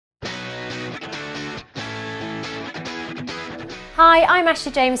Hi, I'm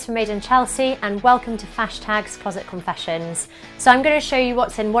Ashley James from Made in Chelsea and welcome to FASHTAG's Closet Confessions. So I'm going to show you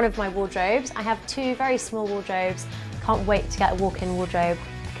what's in one of my wardrobes. I have two very small wardrobes. Can't wait to get a walk-in wardrobe.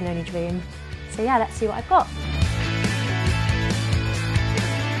 I can only dream. So yeah, let's see what I've got.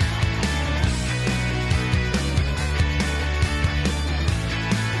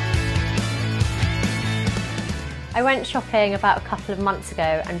 I went shopping about a couple of months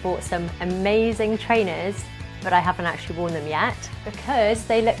ago and bought some amazing trainers, but I haven't actually worn them yet because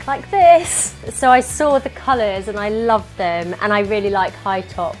they look like this. So I saw the colours and I loved them, and I really like high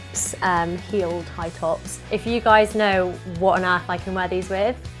tops, heeled high tops. If you guys know what on earth I can wear these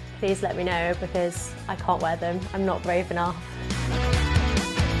with, please let me know because I can't wear them. I'm not brave enough.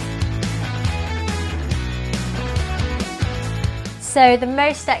 So the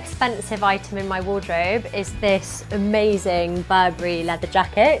most expensive item in my wardrobe is this amazing Burberry leather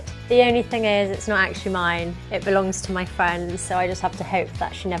jacket. The only thing is it's not actually mine. It belongs to my friend, so I just have to hope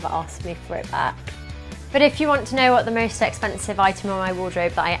that she never asks me for it back. But if you want to know what the most expensive item in my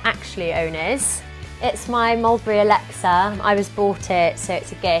wardrobe that I actually own is, it's my Mulberry Alexa. I was bought it, so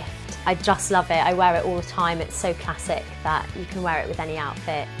it's a gift. I just love it. I wear it all the time. It's so classic that you can wear it with any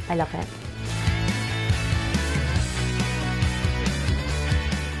outfit. I love it.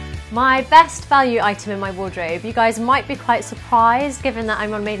 My best value item in my wardrobe, you guys might be quite surprised given that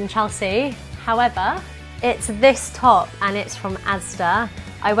I'm on Made in Chelsea. However, it's this top and it's from Asda.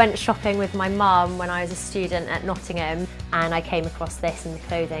 I went shopping with my mum when I was a student at Nottingham and I came across this in the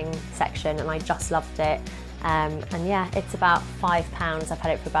clothing section and I just loved it. And yeah, it's about £5. I've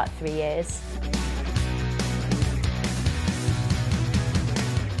had it for about 3 years.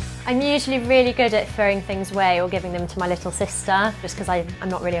 I'm usually really good at throwing things away or giving them to my little sister just because I'm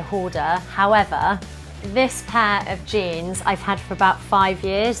not really a hoarder. However, this pair of jeans I've had for about 5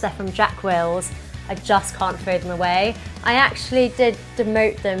 years. They're from Jack Wills. I just can't throw them away. I actually did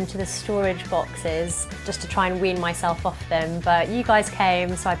demote them to the storage boxes just to try and wean myself off them, but you guys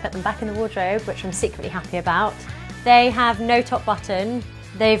came, so I put them back in the wardrobe, which I'm secretly happy about. They have no top button.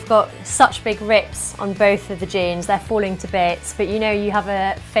 They've got such big rips on both of the jeans, they're falling to bits, but you know you have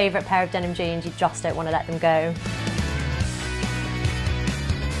a favourite pair of denim jeans, you just don't want to let them go.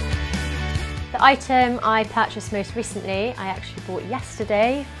 The item I purchased most recently, I actually bought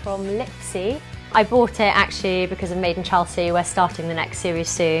yesterday from Lipsy. I bought it actually because of Made in Chelsea. We're starting the next series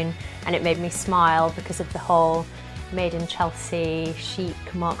soon and it made me smile because of the whole Made in Chelsea,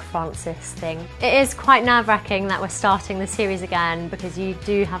 chic, Mark Francis thing. It is quite nerve-wracking that we're starting the series again because you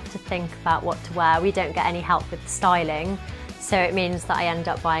do have to think about what to wear. We don't get any help with the styling, so it means that I end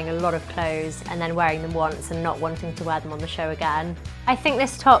up buying a lot of clothes and then wearing them once and not wanting to wear them on the show again. I think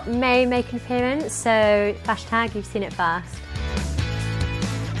this top may make an appearance, so FASHTAG, you've seen it first.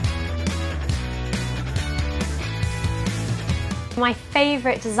 My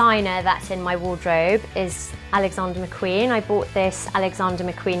favourite designer that's in my wardrobe is Alexander McQueen. I bought this Alexander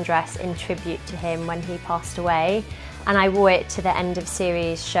McQueen dress in tribute to him when he passed away, and I wore it to the end of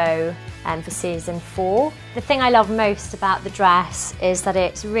series show for season 4. The thing I love most about the dress is that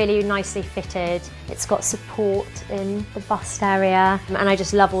it's really nicely fitted, it's got support in the bust area, and I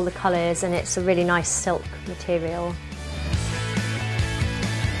just love all the colours, and it's a really nice silk material.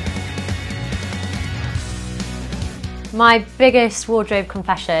 My biggest wardrobe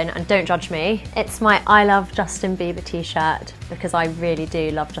confession, and don't judge me, it's my I Love Justin Bieber t-shirt because I really do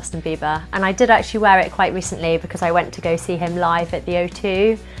love Justin Bieber, and I did actually wear it quite recently because I went to go see him live at the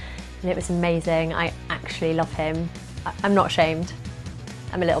O2 and it was amazing. I actually love him. I'm not ashamed.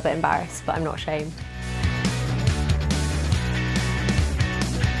 I'm a little bit embarrassed, but I'm not ashamed.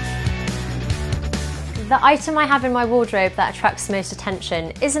 The item I have in my wardrobe that attracts the most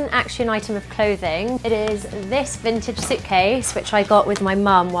attention isn't actually an item of clothing. It is this vintage suitcase, which I got with my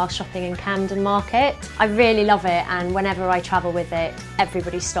mum while shopping in Camden Market. I really love it, and whenever I travel with it,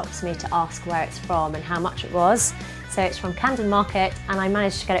 everybody stops me to ask where it's from and how much it was. So it's from Camden Market, and I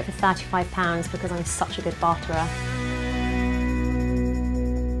managed to get it for £35 because I'm such a good barterer.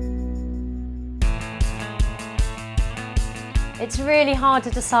 It's really hard to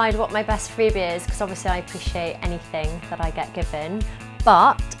decide what my best freebie is because obviously I appreciate anything that I get given,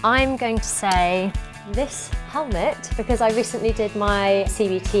 but I'm going to say this helmet because I recently did my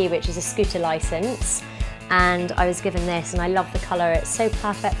CBT, which is a scooter license, and I was given this and I love the colour. It's so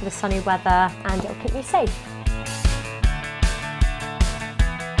perfect for the sunny weather and it'll keep me safe.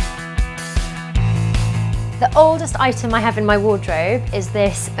 The oldest item I have in my wardrobe is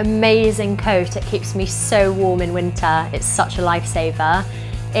this amazing coat. It keeps me so warm in winter. It's such a lifesaver.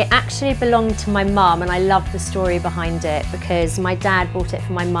 It actually belonged to my mum, and I love the story behind it because my dad bought it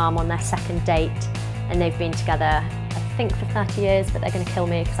for my mum on their second date, and they've been together, I think for 30 years, but they're going to kill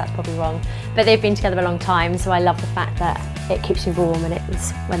me because that's probably wrong. But they've been together a long time, so I love the fact that it keeps me warm, and it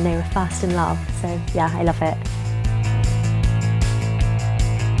was when they were first in love. So yeah, I love it.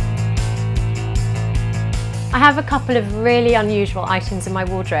 I have a couple of really unusual items in my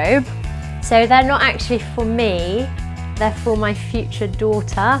wardrobe. So they're not actually for me, they're for my future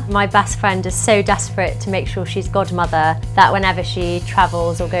daughter. My best friend is so desperate to make sure she's godmother that whenever she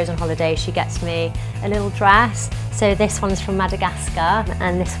travels or goes on holiday, she gets me a little dress. So this one's from Madagascar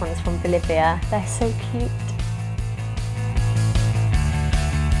and this one's from Bolivia. They're so cute.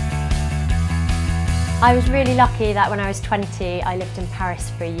 I was really lucky that when I was 20, I lived in Paris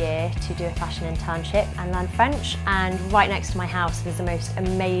for a year to do a fashion internship and learn French. And right next to my house was the most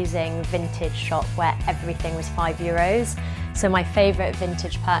amazing vintage shop where everything was €5. So my favourite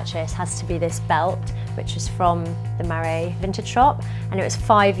vintage purchase has to be this belt, which is from the Marais vintage shop. And it was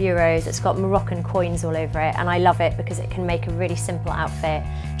 €5. It's got Moroccan coins all over it. And I love it because it can make a really simple outfit,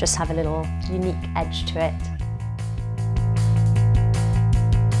 just have a little unique edge to it.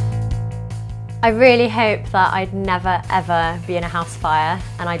 I really hope that I'd never ever be in a house fire,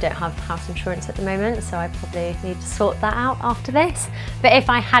 and I don't have house insurance at the moment, so I probably need to sort that out after this. But if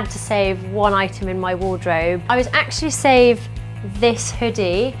I had to save one item in my wardrobe, I would actually save this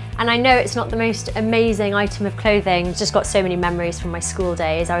hoodie. And I know it's not the most amazing item of clothing, it's just got so many memories from my school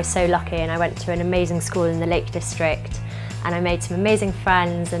days. I was so lucky and I went to an amazing school in the Lake District and I made some amazing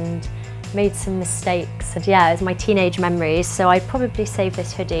friends and made some mistakes, and yeah, it was my teenage memories, so I'd probably save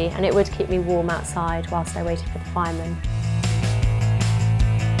this hoodie and it would keep me warm outside whilst I waited for the firemen.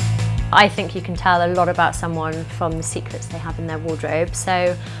 I think you can tell a lot about someone from the secrets they have in their wardrobe,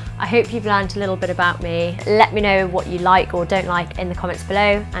 so I hope you've learned a little bit about me. Let me know what you like or don't like in the comments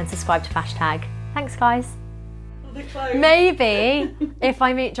below and subscribe to FASHTAG. Thanks guys. Maybe if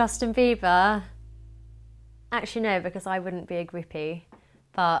I meet Justin Bieber, actually no, because I wouldn't be a groupie.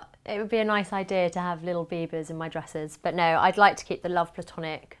 But it would be a nice idea to have little Biebers in my dresses. But no, I'd like to keep the love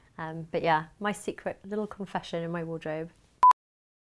platonic. But yeah, my secret little confession in my wardrobe.